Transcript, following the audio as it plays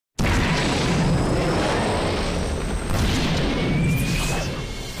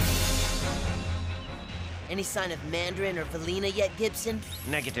any sign of Mandarin or Valina yet, Gibson?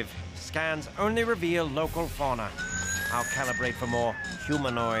 Negative. Scans only reveal local fauna. I'll calibrate for more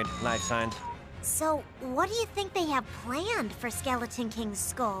humanoid life signs. So, what do you think they have planned for Skeleton King's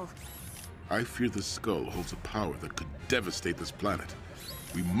skull? I fear the skull holds a power that could devastate this planet.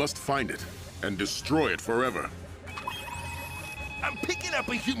 We must find it and destroy it forever. I'm picking up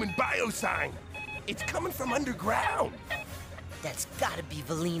a human biosign. It's coming from underground. That's gotta be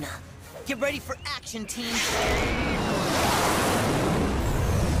Valina. Get ready for action, team!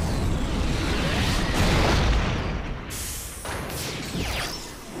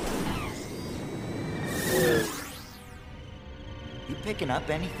 You picking up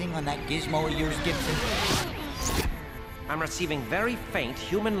anything on that gizmo of yours, Gibson? I'm receiving very faint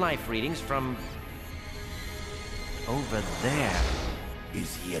human life readings from... over there.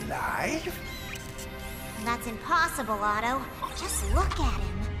 Is he alive? That's impossible, Otto. Just look at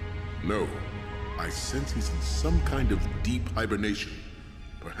him. No. I sense he's in some kind of deep hibernation.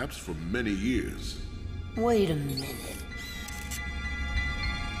 Perhaps for many years. Wait a minute.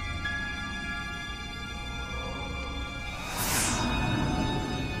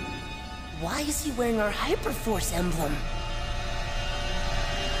 Why is he wearing our Hyperforce emblem?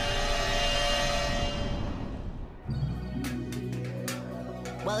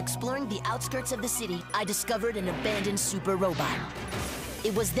 While exploring the outskirts of the city, I discovered an abandoned super robot.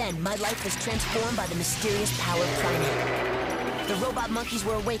 It was then my life was transformed by the mysterious power of Primate. The robot monkeys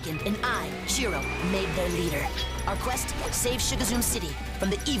were awakened, and I, Shiro, made their leader. Our quest, save Shuggazoom City from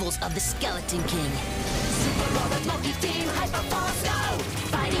the evils of the Skeleton King. Super robot monkey team, Hyperforce, go!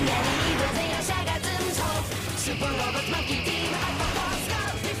 Fighting any evil, they are Shuggazoom's hope. Super robot monkey team, Hyperforce, go!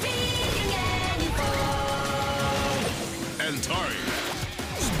 Defeating any foe. Antari!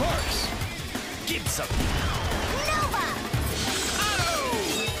 Sparks! Gibson! Nova! Otto!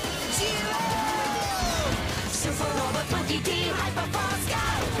 Shiro! Super robot monkey team, Hyperforce, go!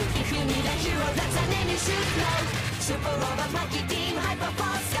 If you need a hero, that's a name you should know. Super robot monkey team,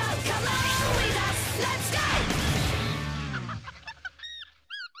 Hyperforce, go! Come on with us, let's go!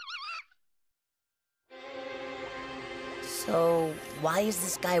 So, why is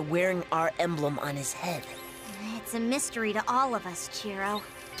this guy wearing our emblem on his head? It's a mystery to all of us, Chiro.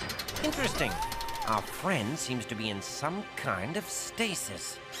 Interesting. Our friend seems to be in some kind of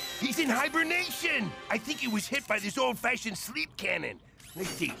stasis. He's in hibernation! I think he was hit by this old-fashioned sleep cannon. Let's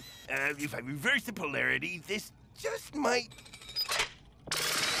see. If I reverse the polarity, this just might...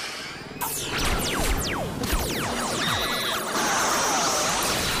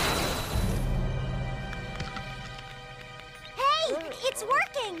 Hey! It's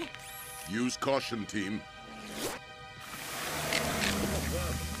working! Use caution, team.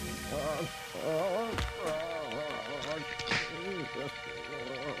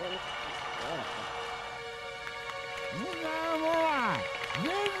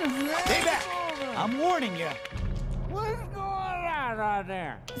 Stay back! I'm warning you. What's going on out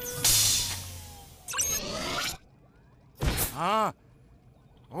there? Huh?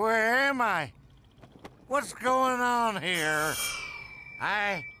 Where am I? What's going on here?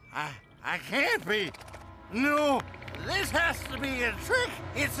 I can't be. No, this has to be a trick.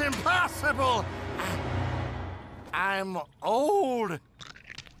 It's impossible. I'm old.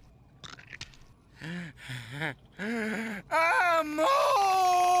 I'm old!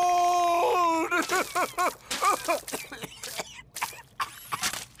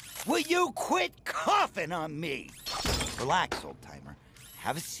 Will you quit coughing on me? Relax, old-timer.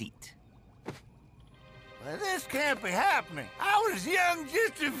 Have a seat. Well, this can't be happening. I was young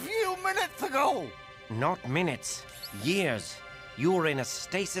just a few minutes ago. Not minutes, years. You were in a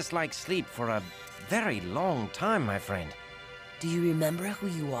stasis-like sleep for a very long time, my friend. Do you remember who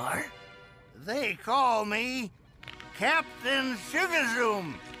you are? They call me Captain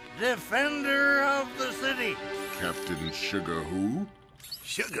Shuggazoom, defender of the city. Captain Sugar who?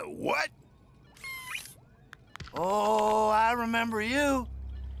 Sugar what? Oh, I remember you.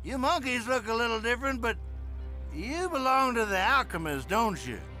 You monkeys look a little different, but you belong to the Alchemist, don't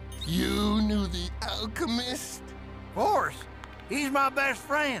you? You knew the Alchemist? Of course. He's my best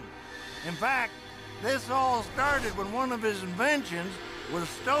friend. In fact, this all started when one of his inventions was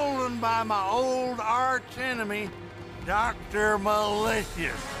stolen by my old arch-enemy, Dr.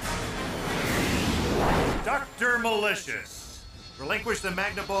 Malicious. Dr. Malicious. Relinquish the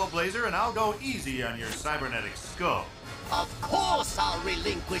Magna Ball Blazer and I'll go easy on your cybernetic skull. Of course I'll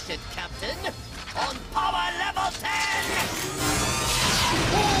relinquish it, Captain! On power level 10!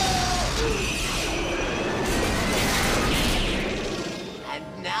 And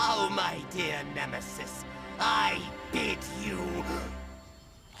now, my dear nemesis, I bid you...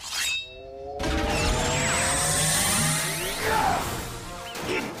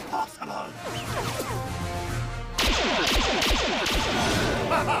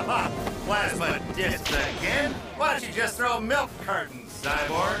 plasma discs again? Why don't you just throw milk cartons,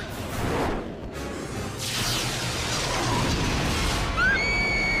 Cyborg?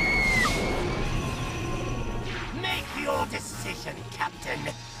 Make your decision, Captain.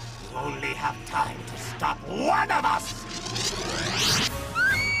 You only have time to stop one of us!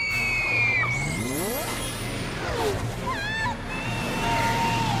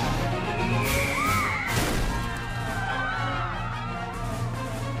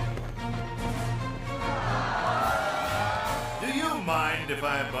 Do you mind if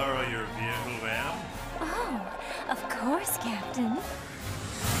I borrow your vehicle, ma'am? Oh, of course, Captain.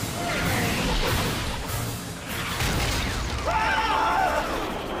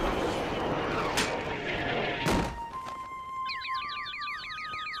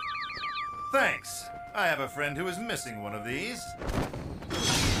 Thanks. I have a friend who is missing one of these.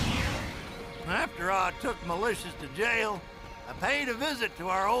 After I took Malicious to jail, I paid a visit to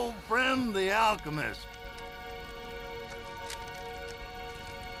our old friend, the Alchemist.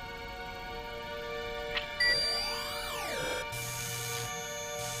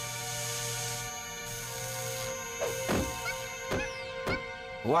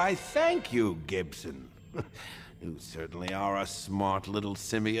 Why, thank you, Gibson. You certainly are a smart little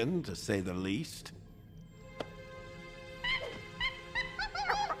simian, to say the least.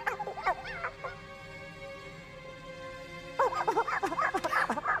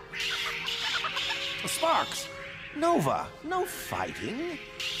 Sparks! Nova! No fighting!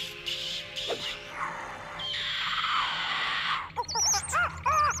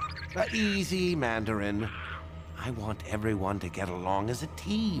 Easy, Mandarin. I want everyone to get along as a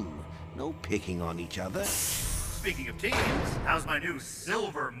team. No picking on each other. Speaking of teams, how's my new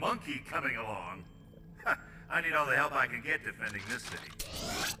silver monkey coming along? I need all the help I can get defending this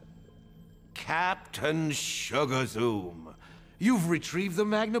city. Captain Shuggazoom, you've retrieved the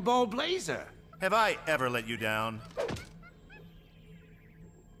Magnaball Blazer. Have I ever let you down?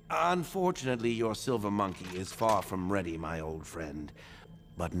 Unfortunately, your silver monkey is far from ready, my old friend.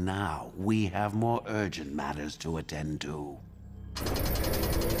 But now we have more urgent matters to attend to.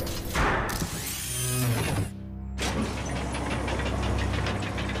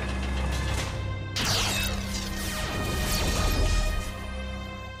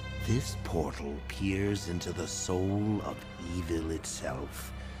 This portal peers into the soul of evil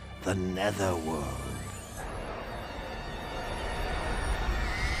itself, the Netherworld.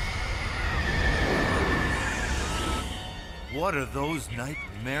 What are those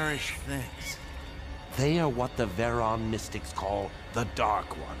nightmarish things? They are what the Veron mystics call the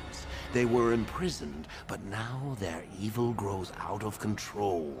Dark Ones. They were imprisoned, but now their evil grows out of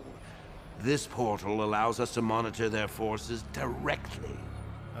control. This portal allows us to monitor their forces directly.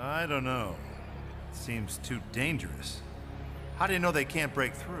 I don't know. It seems too dangerous. How do you know they can't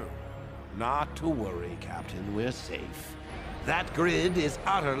break through? Not to worry, Captain. We're safe. That grid is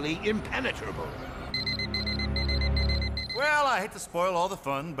utterly impenetrable. Well, I hate to spoil all the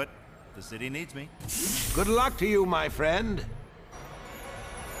fun, but the city needs me. Good luck to you, my friend.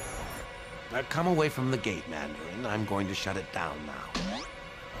 Now, come away from the gate, Mandarin. I'm going to shut it down now.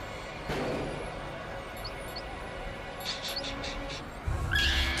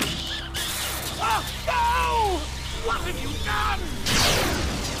 Oh, no! What have you done?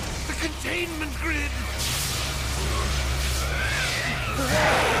 The containment grid!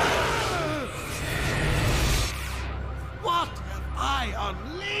 What have I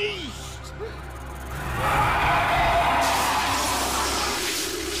unleashed?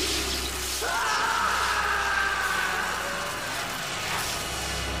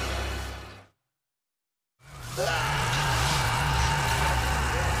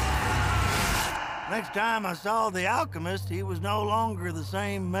 Next time I saw the Alchemist, he was no longer the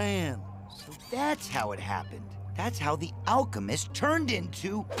same man. So that's how it happened. That's how the Alchemist turned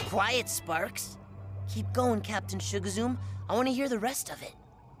into... Quiet, Sparks. Keep going, Captain Shuggazoom. I want to hear the rest of it.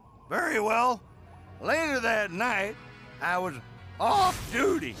 Very well. Later that night, I was off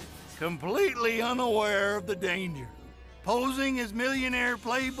duty, completely unaware of the danger, posing as millionaire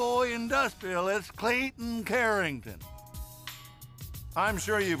playboy industrialist Clayton Carrington. I'm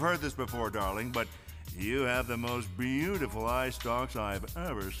sure you've heard this before, darling, but you have the most beautiful eye stalks I've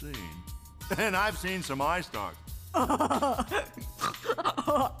ever seen. And I've seen some eye stalks.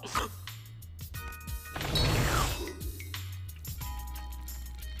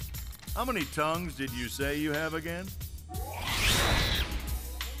 How many tongues did you say you have again?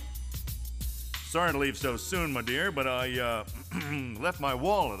 Sorry to leave so soon, my dear, but I left my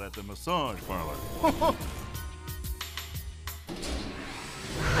wallet at the massage parlor.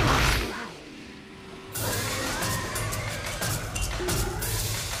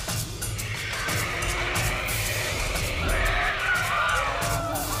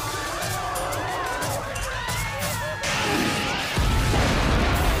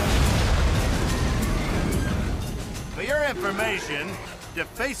 attention,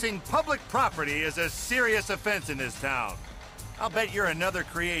 defacing public property is a serious offense in this town. I'll bet you're another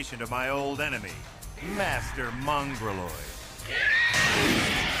creation of my old enemy, Master Mongroloid.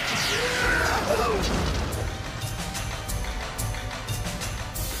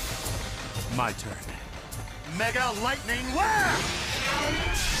 My turn. Mega Lightning Lash!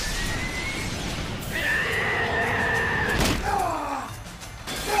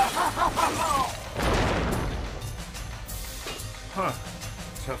 Huh.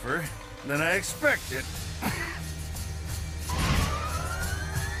 Tougher than I expected.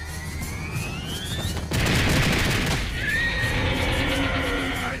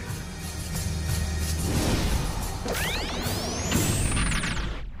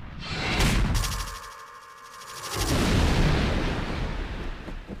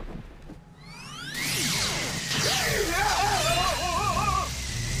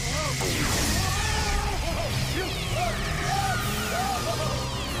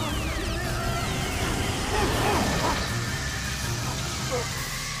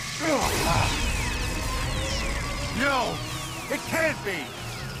 No! It can't be!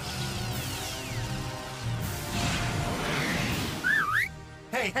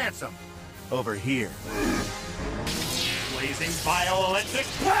 Hey, handsome! Over here. Blazing bioelectric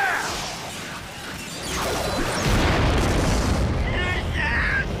blast!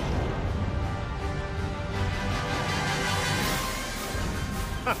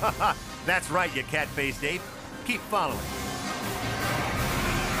 That's right, you cat-faced ape. Keep following.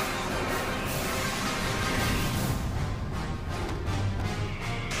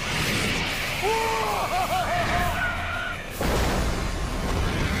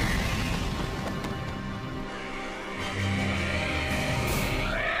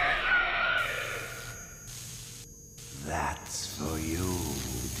 That's for you,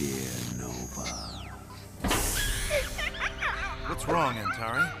 dear Nova. What's wrong,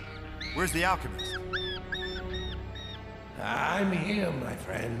 Antari? Where's the Alchemist? I'm here, my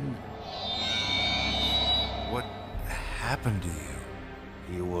friend. What happened to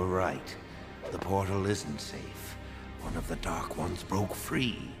you? You were right. The portal isn't safe. One of the Dark Ones broke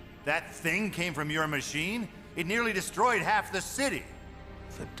free. That thing came from your machine? It nearly destroyed half the city.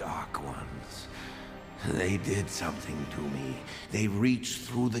 The Dark Ones. They did something to me. They reached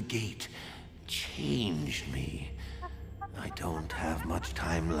through the gate, changed me. I don't have much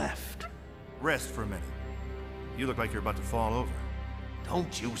time left. Rest for a minute. You look like you're about to fall over.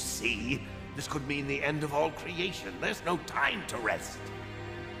 Don't you see? This could mean the end of all creation. There's no time to rest.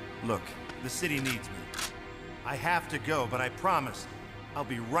 Look, the city needs me. I have to go, but I promise I'll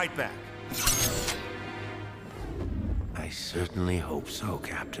be right back. I certainly hope so,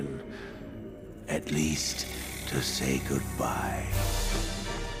 Captain. At least to say goodbye.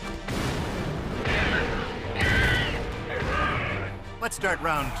 Let's start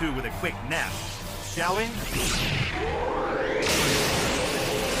round 2 with a quick nap, shall we?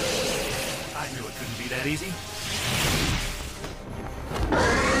 I knew it couldn't be that easy.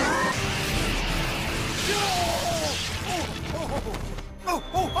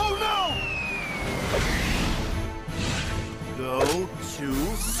 Oh no! Go to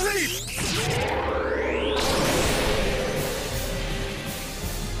sleep!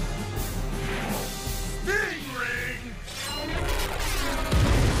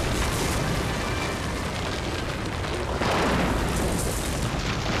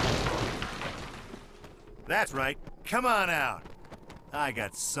 That's right. Come on out. I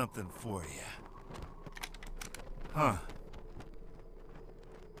got something for you. Huh.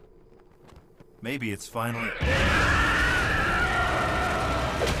 Maybe it's finally...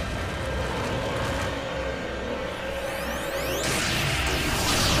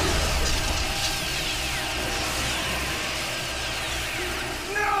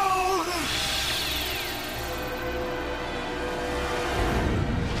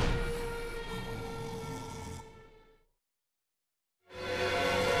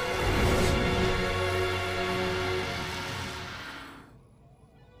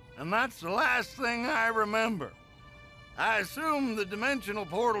 And that's the last thing I remember. I assume the dimensional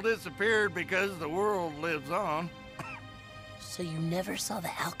portal disappeared because the world lives on. So you never saw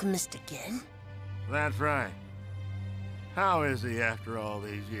the Alchemist again? That's right. How is he after all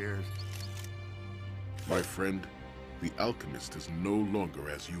these years? My friend, the Alchemist is no longer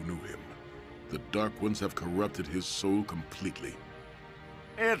as you knew him. The Dark Ones have corrupted his soul completely.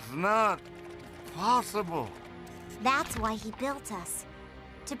 It's not possible. That's why he built us.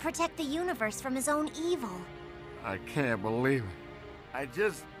 To protect the universe from his own evil. I can't believe it.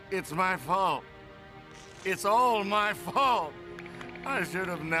 It's my fault. It's all my fault. I should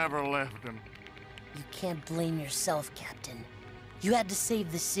have never left him. You can't blame yourself, Captain. You had to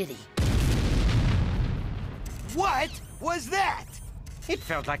save the city. What was that? It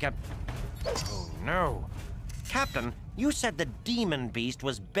felt like a... Oh, no. Captain, you said the demon beast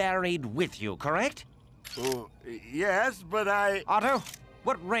was buried with you, correct? Oh, yes, but I... Otto,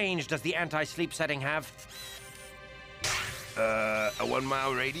 what range does the anti-sleep setting have? A 1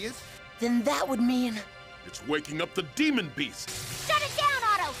 mile radius? Then that would mean... It's waking up the demon beast! Shut it down,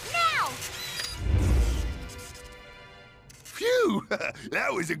 Otto! Now! Phew!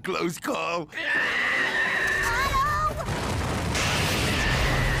 That was a close call. Otto!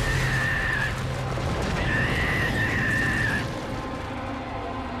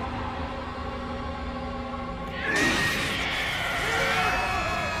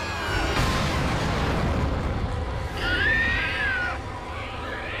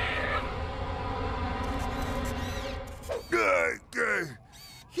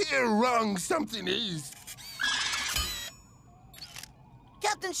 Here wrong something is.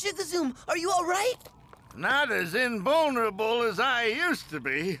 Captain Shuggazoom, are you all right? Not as invulnerable as I used to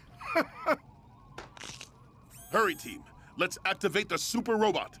be. Hurry, team. Let's activate the super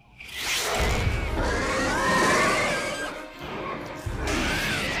robot.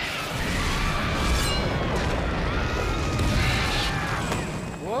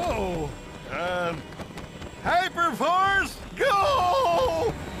 Whoa! Hyperforce,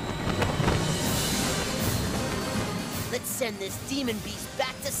 go! Let's send this demon beast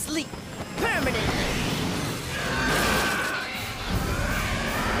back to sleep. Permanently.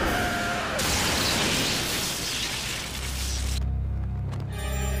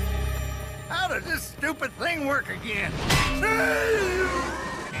 How does this stupid thing work again?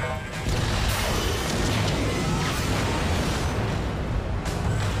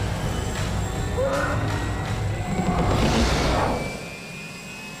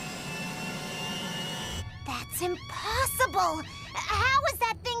 That's impossible! How is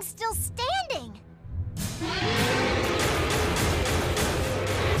that thing still standing?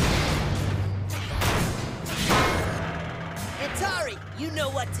 Atari, you know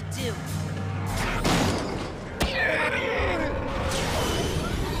what to do.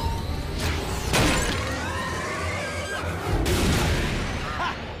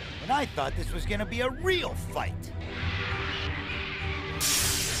 Ha! And I thought this was gonna be a real fight.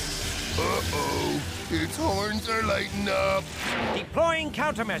 Uh-oh. Its horns are lighting up. Deploying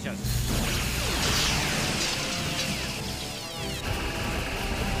countermeasures.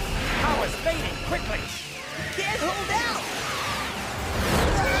 Power's fading quickly. Can't hold out.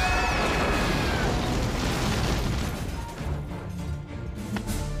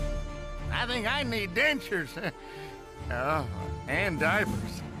 I think I need dentures. Oh, and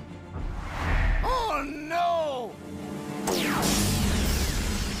diapers. Oh, no!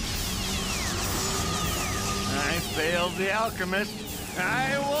 I failed the Alchemist.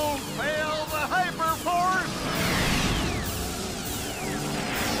 I won't fail the Hyperforce!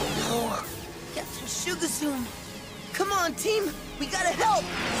 Oh, Captain Shuggazoom. Come on, team. We gotta help.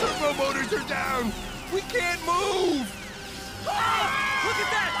 Servo motors are down. We can't move. Look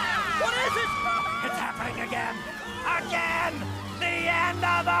at that! What is it? It's happening again! Again! The end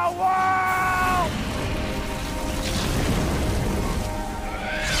of the world!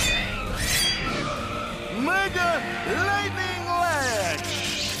 Mega Lightning Lash!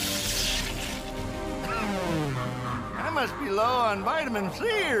 I must be low on vitamin C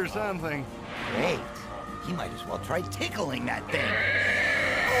or something. Great. He might as well try tickling that thing.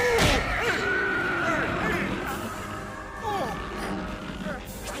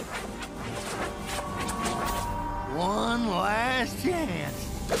 One last chance.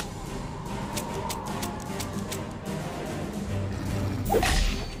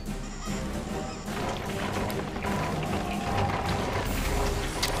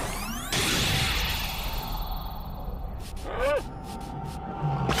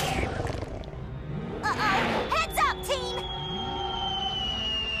 Uh-oh! Heads up, team!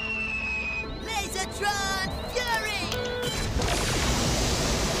 Lasertron Fury!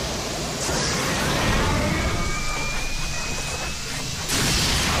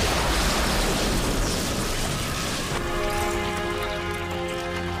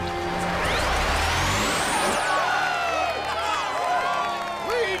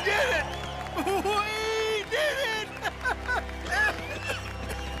 We did it! We did it!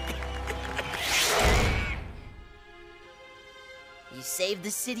 You saved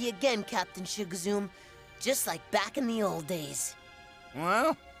the city again, Captain Shuggazoom. Just like back in the old days.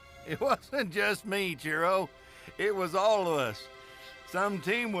 Well, it wasn't just me, Chiro. It was all of us. Some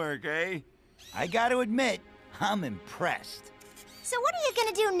teamwork, eh? I gotta admit, I'm impressed. So what are you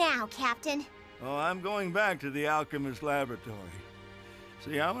gonna do now, Captain? Oh, I'm going back to the Alchemist laboratory.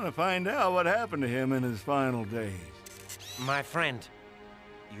 See, I'm gonna find out what happened to him in his final days. My friend,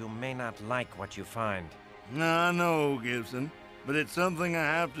 you may not like what you find. I know, Gibson, but it's something I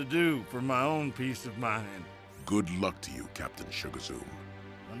have to do for my own peace of mind. Good luck to you, Captain Shuggazoom.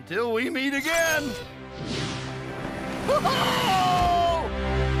 Until we meet again!